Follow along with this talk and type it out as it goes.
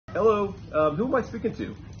Hello, who am I speaking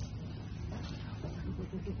to?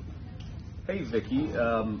 Hey, Vicky.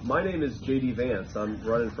 My name is J.D. Vance. I'm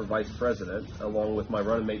running for vice president along with my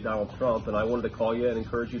running mate Donald Trump, and I wanted to call you and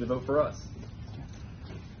encourage you to vote for us.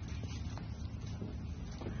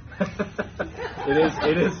 It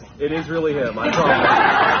is really him. I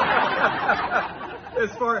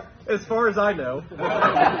promise. As far as I know.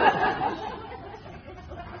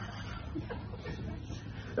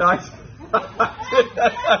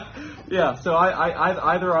 Yeah, so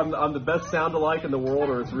I either I'm the best sound alike in the world,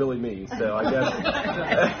 or it's really me. So I guess.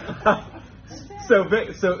 So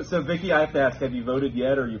Vicky, I have to ask: have you voted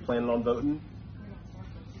yet, or are you planning on voting?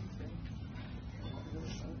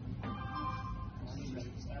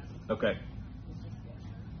 Okay.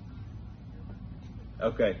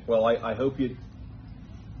 Okay. Well, I hope you.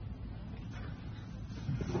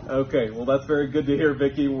 Okay. Well, that's very good to hear,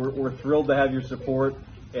 Vicky. We're thrilled to have your support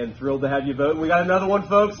and thrilled to have you vote. We got another one,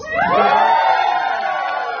 folks.